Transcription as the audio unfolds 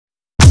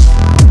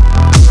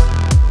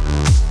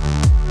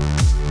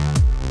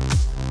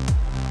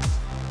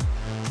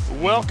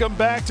Welcome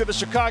back to the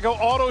Chicago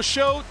Auto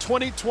Show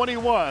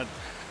 2021.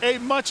 A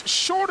much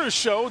shorter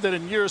show than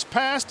in years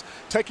past,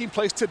 taking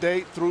place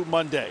today through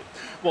Monday.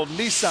 Well,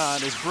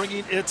 Nissan is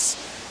bringing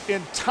its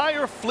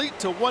entire fleet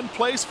to one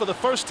place for the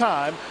first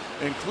time,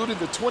 including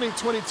the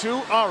 2022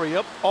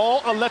 Ariya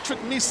all-electric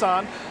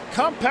Nissan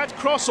compact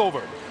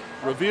crossover.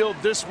 Revealed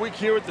this week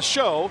here at the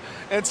show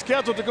and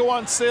scheduled to go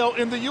on sale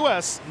in the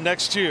U.S.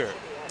 next year.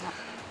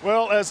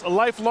 Well, as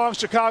lifelong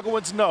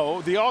Chicagoans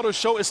know, the auto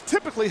show is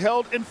typically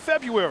held in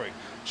February.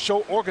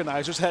 Show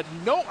organizers had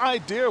no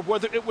idea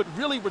whether it would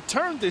really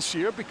return this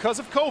year because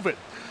of COVID.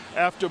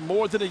 After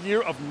more than a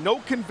year of no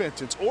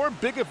conventions or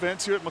big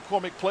events here at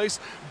McCormick Place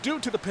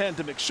due to the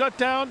pandemic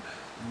shutdown,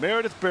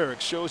 Meredith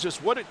Barrick shows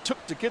us what it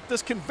took to get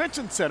this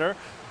convention center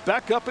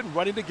back up and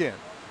running again.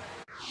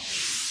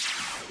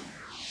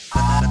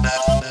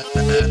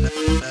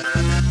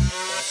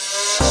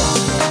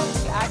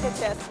 I could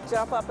just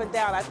jump up and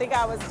down. I think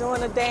I was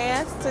doing a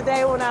dance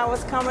today when I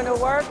was coming to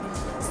work,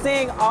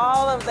 seeing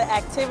all of the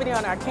activity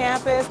on our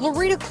campus.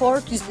 Loretta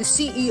Clark is the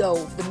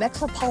CEO of the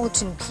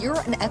Metropolitan Pier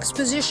and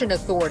Exposition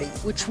Authority,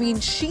 which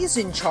means she's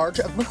in charge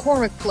of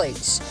McCormick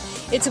Place.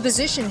 It's a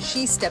position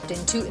she stepped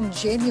into in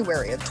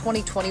January of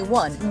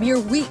 2021, mere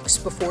weeks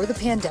before the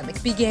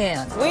pandemic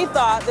began. We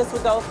thought this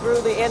would go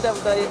through the end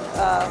of the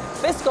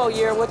fiscal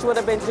year, which would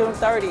have been June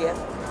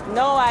 30th.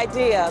 No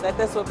idea that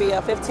this would be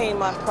a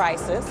 15-month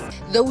crisis.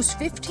 Those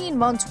 15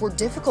 months were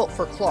difficult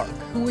for Clark,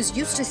 who was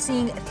used to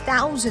seeing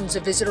thousands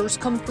of visitors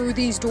come through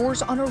these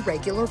doors on a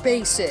regular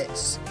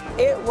basis.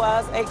 It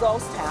was a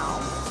ghost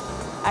town.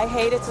 I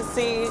hated to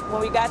see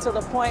when we got to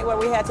the point where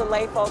we had to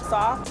lay folks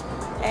off,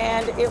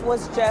 and it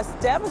was just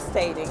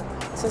devastating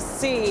to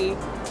see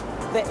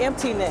the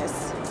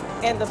emptiness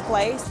in the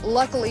place.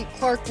 Luckily,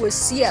 Clark was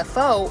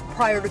CFO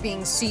prior to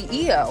being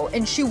CEO,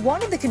 and she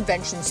wanted the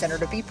convention center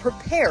to be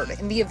prepared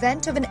in the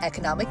event of an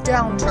economic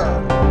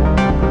downturn.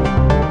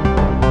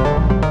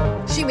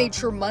 She made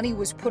sure money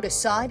was put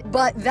aside,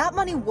 but that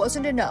money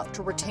wasn't enough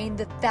to retain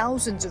the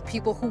thousands of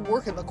people who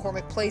work at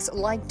McCormick Place,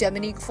 like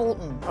Dominique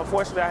Fulton.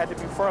 Unfortunately, I had to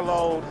be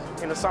furloughed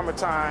in the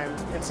summertime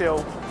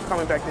until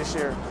coming back this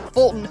year.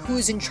 Fulton, who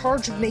is in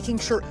charge of making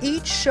sure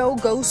each show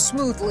goes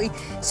smoothly,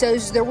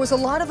 says there was a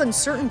lot of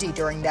uncertainty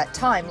during that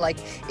time, like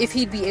if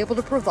he'd be able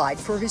to provide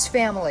for his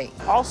family.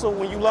 Also,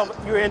 when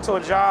you're into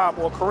a job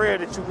or a career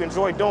that you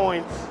enjoy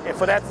doing, and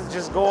for that to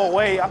just go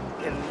away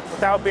and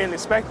without being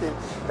expected,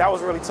 that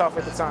was really tough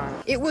at the time.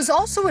 It was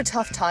also a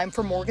tough time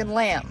for Morgan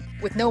Lamb.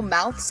 With no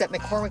mouths at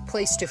McCormick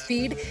Place to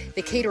feed,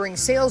 the catering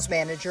sales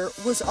manager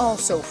was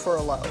also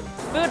furloughed.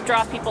 Food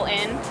draws people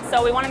in,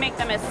 so we want to make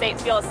them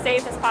feel as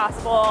safe as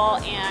possible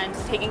and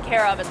taken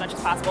care of as much as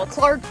possible.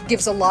 Clark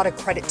gives a lot of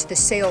credit to the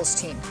sales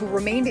team, who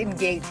remained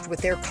engaged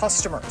with their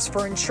customers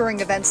for ensuring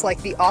events like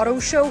the auto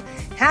show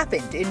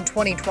happened in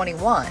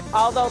 2021.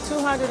 Although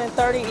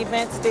 230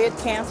 events did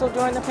cancel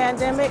during the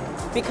pandemic,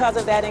 because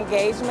of that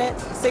engagement,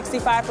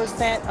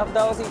 65% of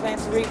those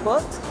events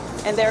rebooked,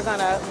 and they're going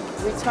to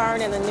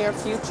return in the near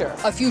future.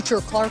 A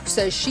future Clark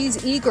says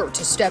she's eager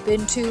to step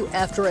into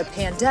after a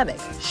pandemic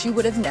she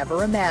would have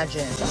never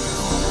imagined.